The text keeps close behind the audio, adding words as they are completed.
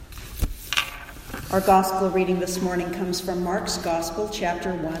Our gospel reading this morning comes from Mark's Gospel,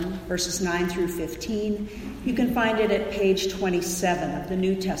 chapter 1, verses 9 through 15. You can find it at page 27 of the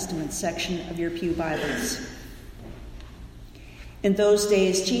New Testament section of your pew Bibles. In those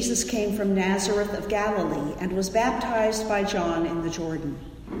days, Jesus came from Nazareth of Galilee and was baptized by John in the Jordan.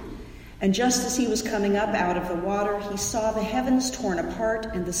 And just as he was coming up out of the water, he saw the heavens torn apart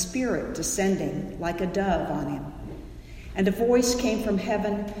and the Spirit descending like a dove on him. And a voice came from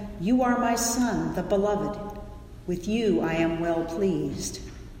heaven, "You are my Son, the Beloved. With you I am well pleased."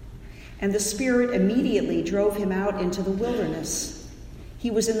 And the Spirit immediately drove him out into the wilderness. He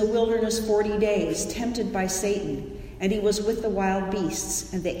was in the wilderness 40 days, tempted by Satan, and he was with the wild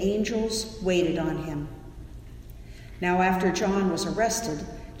beasts, and the angels waited on him. Now after John was arrested,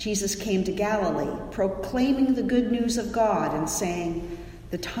 Jesus came to Galilee, proclaiming the good news of God and saying,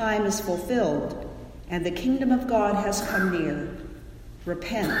 "The time is fulfilled, and the kingdom of God has come near.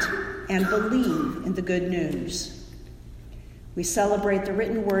 Repent and believe in the good news." We celebrate the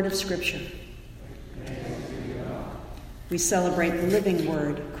written word of Scripture. We celebrate the living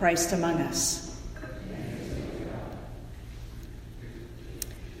word, Christ among us.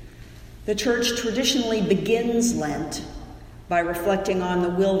 The church traditionally begins Lent by reflecting on the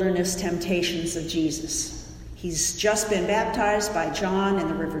wilderness temptations of Jesus. He's just been baptized by John in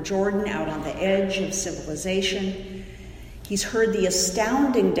the River Jordan out on the edge of civilization. He's heard the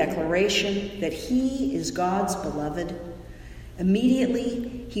astounding declaration that he is God's beloved.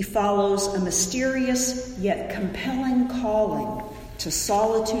 Immediately, he follows a mysterious yet compelling calling to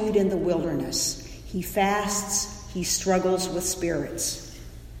solitude in the wilderness. He fasts, he struggles with spirits.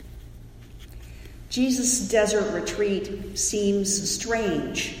 Jesus' desert retreat seems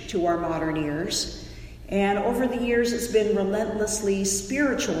strange to our modern ears. And over the years, it's been relentlessly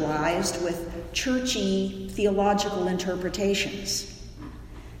spiritualized with churchy theological interpretations.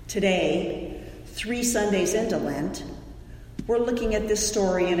 Today, 3 Sundays into Lent, we're looking at this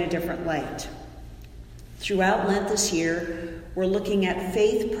story in a different light. Throughout Lent this year, we're looking at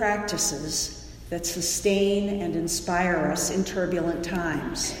faith practices that sustain and inspire us in turbulent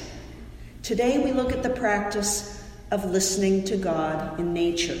times. Today, we look at the practice of listening to God in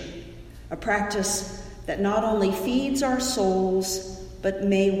nature, a practice that not only feeds our souls, but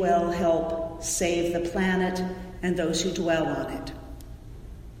may well help save the planet and those who dwell on it.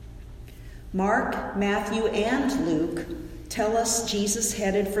 Mark, Matthew, and Luke tell us Jesus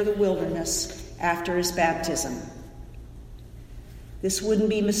headed for the wilderness after his baptism. This wouldn't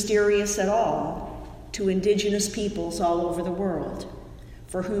be mysterious at all to indigenous peoples all over the world,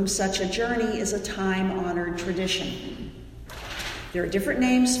 for whom such a journey is a time-honored tradition. There are different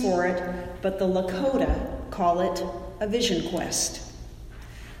names for it, but the Lakota call it a vision quest.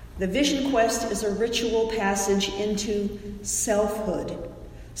 The vision quest is a ritual passage into selfhood,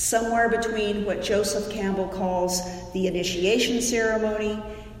 somewhere between what Joseph Campbell calls the initiation ceremony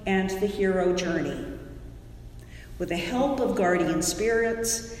and the hero journey. With the help of guardian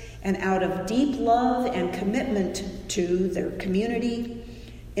spirits and out of deep love and commitment to their community,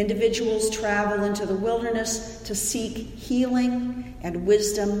 individuals travel into the wilderness to seek healing and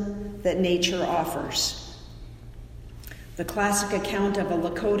wisdom that nature offers. The classic account of a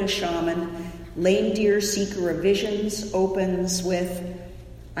Lakota shaman, Lame Deer Seeker of Visions, opens with,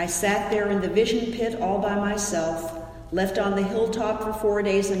 "I sat there in the vision pit all by myself, left on the hilltop for 4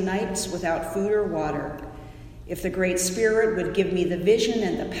 days and nights without food or water. If the Great Spirit would give me the vision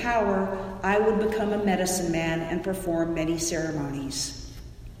and the power, I would become a medicine man and perform many ceremonies."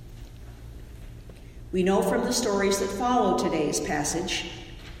 We know from the stories that follow today's passage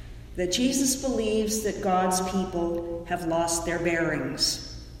that Jesus believes that God's people have lost their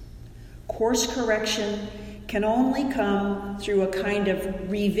bearings. Course correction can only come through a kind of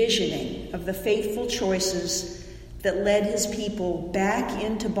revisioning of the faithful choices that led his people back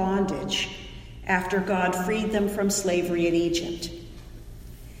into bondage after God freed them from slavery in Egypt.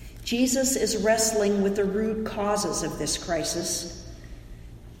 Jesus is wrestling with the root causes of this crisis.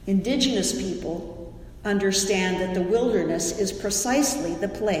 Indigenous people understand that the wilderness is precisely the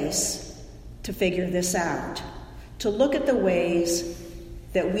place to figure this out, to look at the ways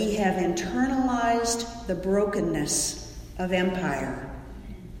that we have internalized the brokenness of empire.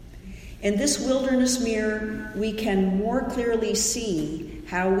 In this wilderness mirror, we can more clearly see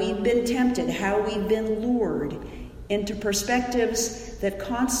how we've been tempted, how we've been lured into perspectives that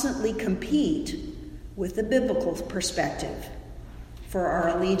constantly compete with the biblical perspective for our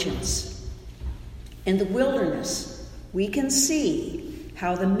allegiance. In the wilderness, we can see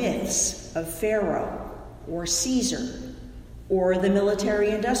how the myths of Pharaoh or Caesar or the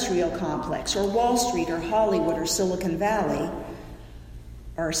military-industrial complex or Wall Street or Hollywood or Silicon Valley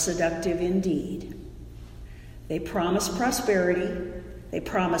are seductive indeed. They promise prosperity, they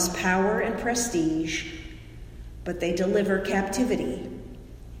promise power and prestige, but they deliver captivity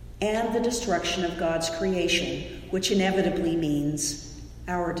and the destruction of God's creation, which inevitably means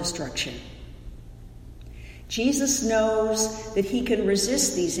our destruction. Jesus knows that he can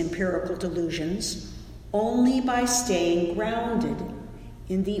resist these empirical delusions only by staying grounded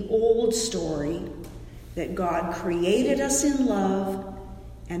in the old story that God created us in love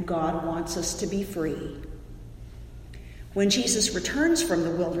and God wants us to be free. When Jesus returns from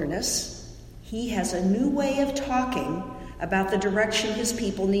the wilderness, he has a new way of talking about the direction his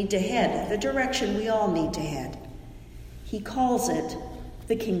people need to head, the direction we all need to head. He calls it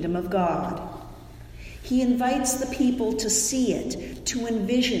the kingdom of God. He invites the people to see it, to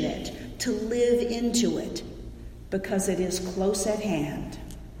envision it, to live into it, because it is close at hand.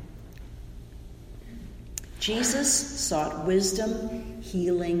 Jesus sought wisdom,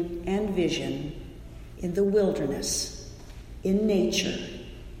 healing, and vision in the wilderness, in nature,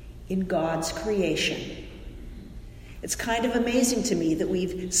 in God's creation. It's kind of amazing to me that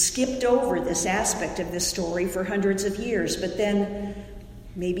we've skipped over this aspect of this story for hundreds of years, but then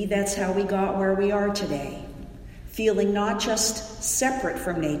maybe that's how we got where we are today, feeling not just separate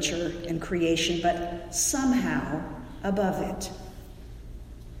from nature and creation, but somehow above it.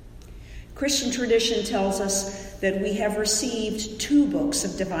 Christian tradition tells us that we have received two books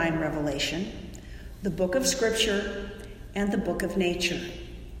of divine revelation, the book of Scripture and the book of nature.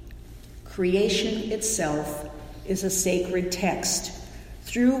 Creation itself is a sacred text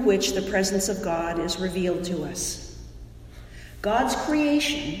through which the presence of God is revealed to us. God's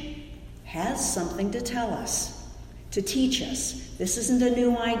creation has something to tell us, to teach us. This isn't a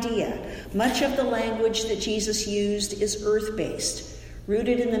new idea. Much of the language that Jesus used is earth-based,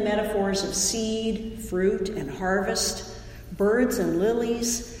 rooted in the metaphors of seed, fruit, and harvest, birds and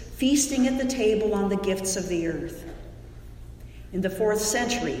lilies, feasting at the table on the gifts of the earth. In the 4th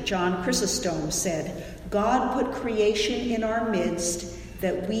century, John Chrysostom said, "God put creation in our midst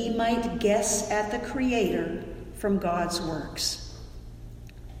that we might guess at the Creator from God's works."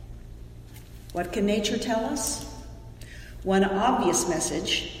 What can nature tell us? One obvious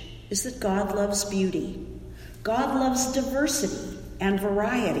message is that God loves beauty. God loves diversity and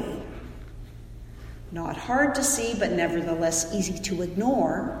variety. Not hard to see, but nevertheless easy to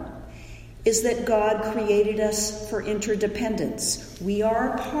ignore, is that God created us for interdependence. We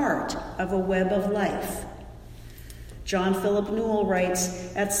are part of a web of life. John Philip Newell writes,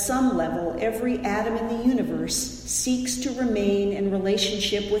 "At some level, every atom in the universe seeks to remain in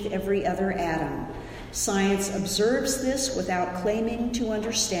relationship with every other atom. Science observes this without claiming to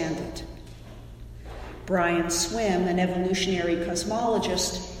understand it." Brian Swimme, an evolutionary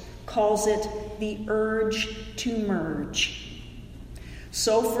cosmologist, calls it the urge to merge.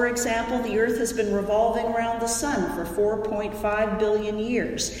 So, for example, the Earth has been revolving around the sun for 4.5 billion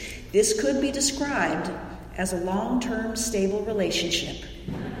years. This could be described as a long-term stable relationship.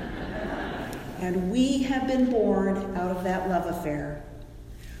 And we have been born out of that love affair.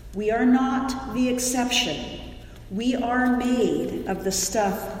 We are not the exception. We are made of the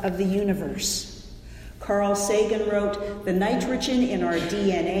stuff of the universe. Carl Sagan wrote, "The nitrogen in our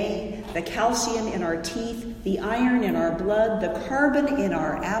DNA, the calcium in our teeth, the iron in our blood, the carbon in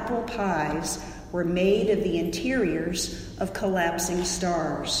our apple pies were made of the interiors of collapsing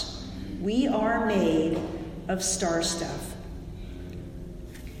stars. We are made of star stuff."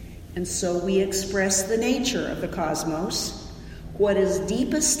 And so we express the nature of the cosmos. What is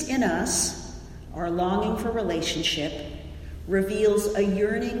deepest in us, our longing for relationship, reveals a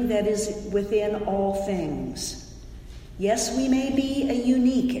yearning that is within all things. Yes, we may be a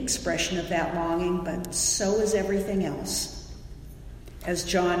unique expression of that longing, but so is everything else. As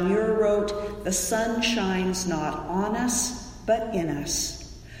John Muir wrote, "The sun shines not on us, but in us.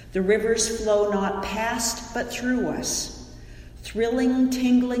 The rivers flow not past, but through us. Thrilling,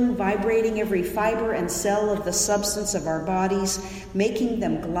 tingling, vibrating every fiber and cell of the substance of our bodies, making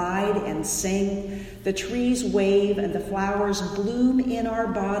them glide and sing. The trees wave and the flowers bloom in our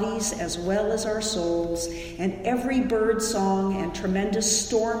bodies as well as our souls, and every bird song and tremendous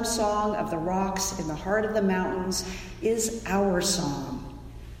storm song of the rocks in the heart of the mountains is our song,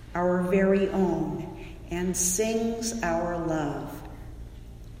 our very own, and sings our love."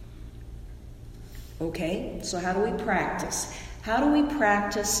 Okay, so how do we practice? How do we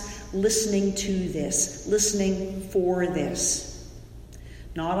practice listening to this, listening for this?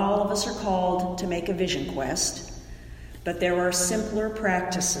 Not all of us are called to make a vision quest, but there are simpler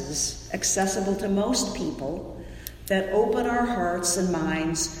practices accessible to most people that open our hearts and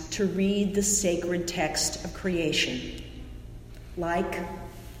minds to read the sacred text of creation, like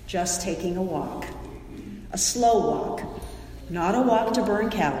just taking a walk. a slow walk, not a walk to burn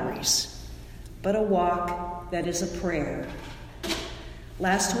calories, but a walk that is a prayer.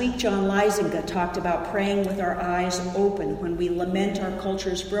 Last week, John Lysinga talked about praying with our eyes open when we lament our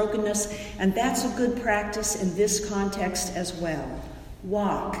culture's brokenness, and that's a good practice in this context as well.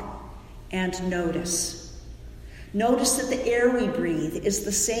 Walk and notice. Notice that the air we breathe is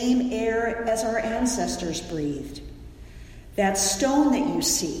the same air as our ancestors breathed. That stone that you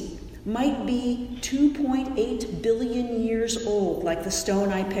see might be 2.8 billion years old, like the stone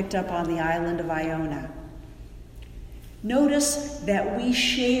I picked up on the island of Iona. Notice that we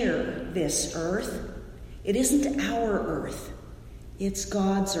share this earth. It isn't our earth, it's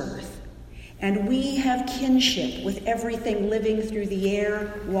God's earth. And we have kinship with everything living through the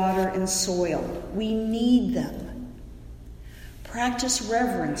air, water, and soil. We need them. Practice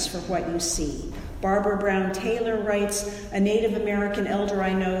reverence for what you see. Barbara Brown Taylor writes, a Native American elder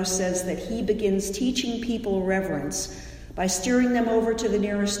I know says that he begins teaching people reverence by steering them over to the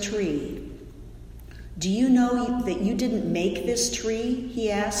nearest tree. Do you know that you didn't make this tree? He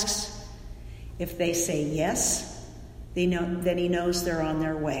asks. If they say yes, then he knows they're on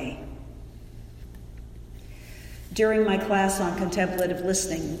their way. During my class on contemplative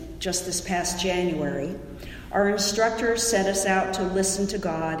listening just this past January, our instructors set us out to listen to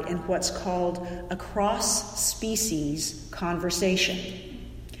God in what's called a cross-species conversation.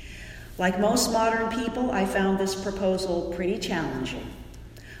 Like most modern people, I found this proposal pretty challenging.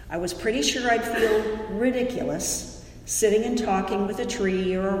 I was pretty sure I'd feel ridiculous sitting and talking with a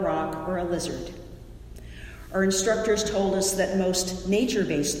tree or a rock or a lizard. Our instructors told us that most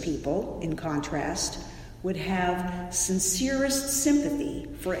nature-based people, in contrast, would have sincerest sympathy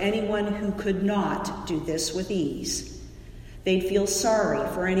for anyone who could not do this with ease. They'd feel sorry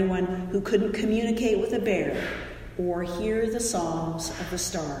for anyone who couldn't communicate with a bear or hear the songs of the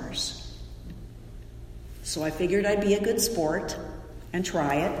stars. So I figured I'd be a good sport and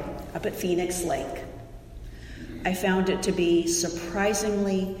try it up at Phoenix Lake. I found it to be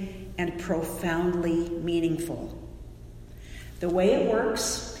surprisingly and profoundly meaningful. The way it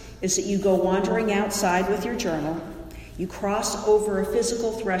works is that you go wandering outside with your journal. You cross over a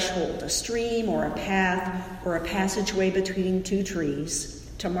physical threshold, a stream or a path or a passageway between two trees,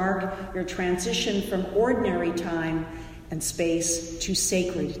 to mark your transition from ordinary time and space to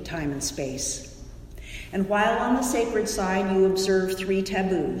sacred time and space. And while on the sacred side, you observe 3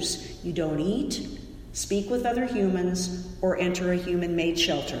 taboos. You don't eat, speak with other humans, or enter a human-made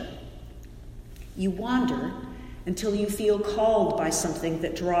shelter. You wander until you feel called by something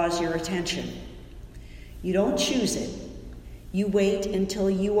that draws your attention. You don't choose it. You wait until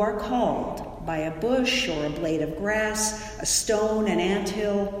you are called by a bush or a blade of grass, a stone, an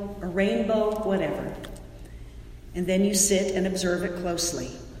anthill, a rainbow, whatever. And then you sit and observe it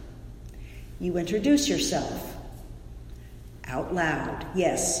closely. You introduce yourself. Out loud.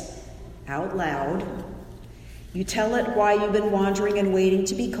 Yes, out loud. You tell it why you've been wandering and waiting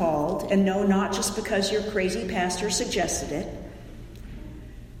to be called, and no, not just because your crazy pastor suggested it.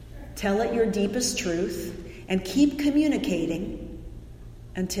 Tell it your deepest truth, and keep communicating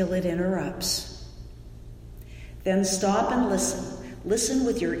until it interrupts. Then stop and listen. Listen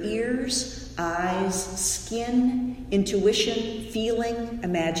with your ears, eyes, skin, intuition, feeling,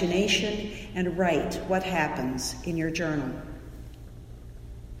 imagination, and write what happens in your journal.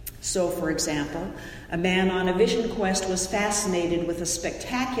 So, for example, a man on a vision quest was fascinated with a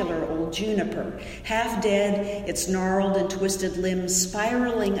spectacular old juniper, half dead, its gnarled and twisted limbs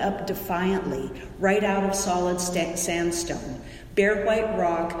spiraling up defiantly, right out of solid sandstone, bare white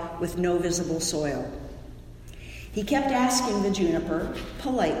rock with no visible soil. He kept asking the juniper,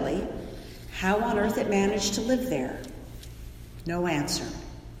 politely, how on earth it managed to live there. No answer.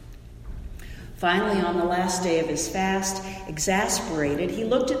 Finally, on the last day of his fast, exasperated, he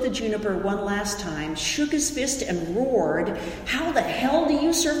looked at the juniper one last time, shook his fist, and roared, "How the hell do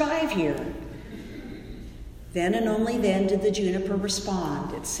you survive here?" Then and only then did the juniper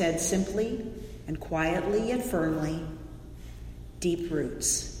respond. It said simply and quietly yet firmly, "Deep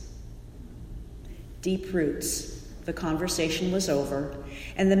roots." Deep roots. The conversation was over,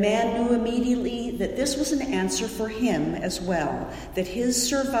 and the man knew immediately that this was an answer for him as well, that his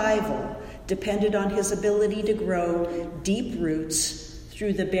survival depended on his ability to grow deep roots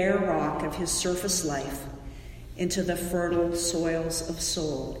through the bare rock of his surface life into the fertile soils of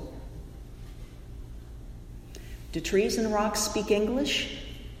soul. Do trees and rocks speak English?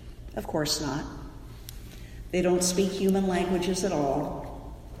 Of course not. They don't speak human languages at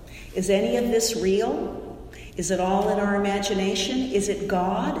all. Is any of this real? Is it all in our imagination? Is it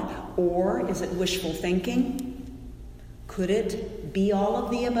God, or is it wishful thinking? Could it be all of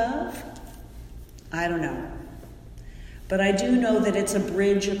the above? I don't know. But I do know that it's a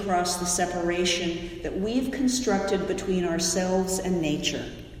bridge across the separation that we've constructed between ourselves and nature.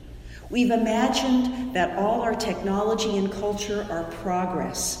 We've imagined that all our technology and culture are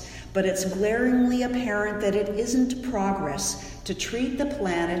progress, but it's glaringly apparent that it isn't progress to treat the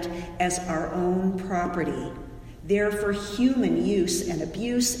planet as our own property, there for human use and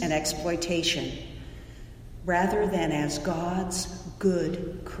abuse and exploitation, rather than as God's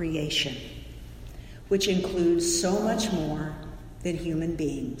good creation, which includes so much more than human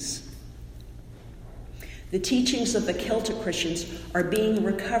beings. The teachings of the Celtic Christians are being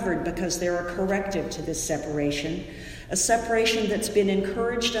recovered because they're a corrective to this separation, a separation that's been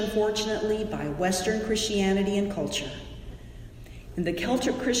encouraged, unfortunately, by Western Christianity and culture. In the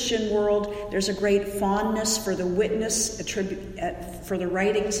Celtic Christian world, there's a great fondness for the for the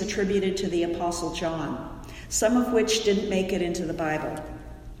writings attributed to the Apostle John, some of which didn't make it into the Bible.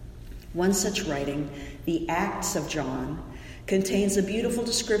 One such writing, the Acts of John, contains a beautiful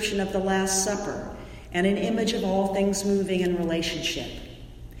description of the Last Supper and an image of all things moving in relationship.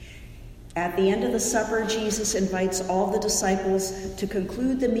 At the end of the supper, Jesus invites all the disciples to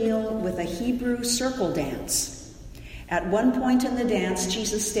conclude the meal with a Hebrew circle dance. At one point in the dance,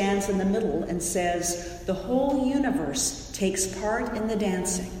 Jesus stands in the middle and says, "The whole universe takes part in the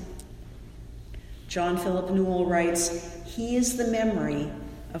dancing." John Philip Newell writes, "He is the memory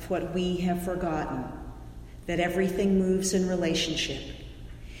of what we have forgotten, that everything moves in relationship.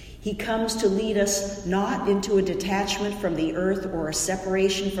 He comes to lead us not into a detachment from the earth or a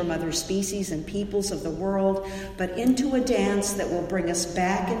separation from other species and peoples of the world, but into a dance that will bring us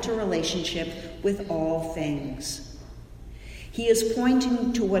back into relationship with all things. He is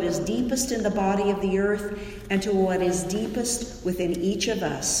pointing to what is deepest in the body of the earth and to what is deepest within each of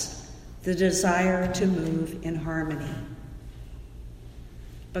us, the desire to move in harmony.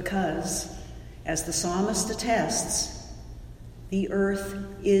 Because, as the psalmist attests, the earth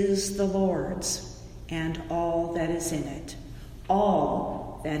is the Lord's, and all that is in it.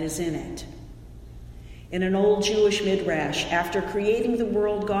 All that is in it. In an old Jewish midrash, after creating the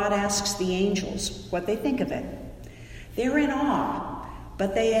world, God asks the angels what they think of it. They're in awe,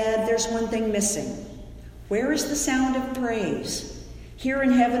 but they add, there's one thing missing. Where is the sound of praise? Here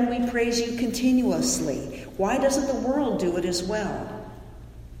in heaven we praise you continuously. Why doesn't the world do it as well?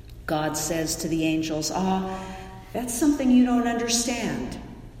 God says to the angels, that's something you don't understand,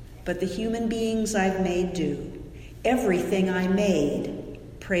 but the human beings I've made do. Everything I made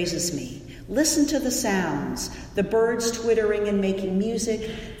praises me. Listen to the sounds, the birds twittering and making music,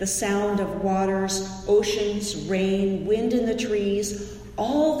 the sound of waters, oceans, rain, wind in the trees,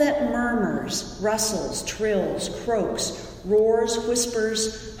 all that murmurs, rustles, trills, croaks, roars,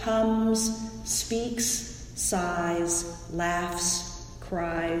 whispers, hums, speaks, sighs, laughs,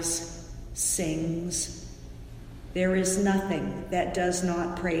 cries, sings. There is nothing that does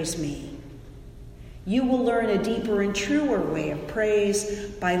not praise me. You will learn a deeper and truer way of praise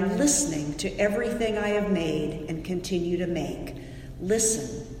by listening to everything I have made and continue to make.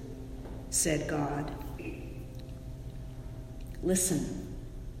 Listen, said God. Listen.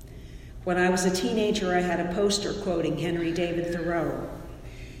 When I was a teenager, I had a poster quoting Henry David Thoreau.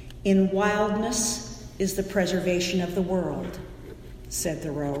 In wildness is the preservation of the world, said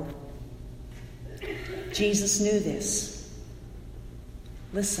Thoreau. Jesus knew this.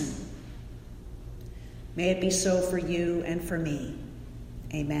 Listen. May it be so for you and for me.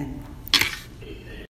 Amen.